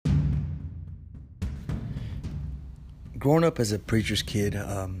Growing up as a preacher's kid,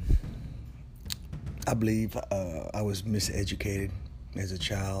 I believe I was miseducated as a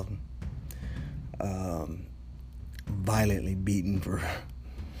child, violently beaten for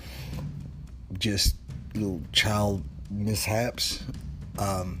just little child mishaps.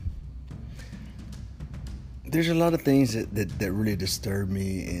 There's a lot of things that really disturb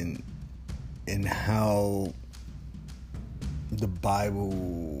me in how the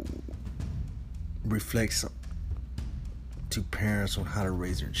Bible reflects to parents on how to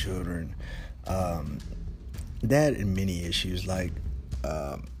raise their children. That and many issues like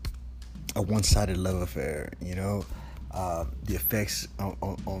a one-sided love affair, the effects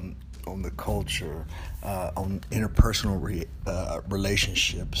on the culture, on interpersonal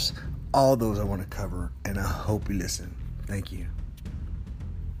relationships. All those I want to cover, and I hope you listen. Thank you.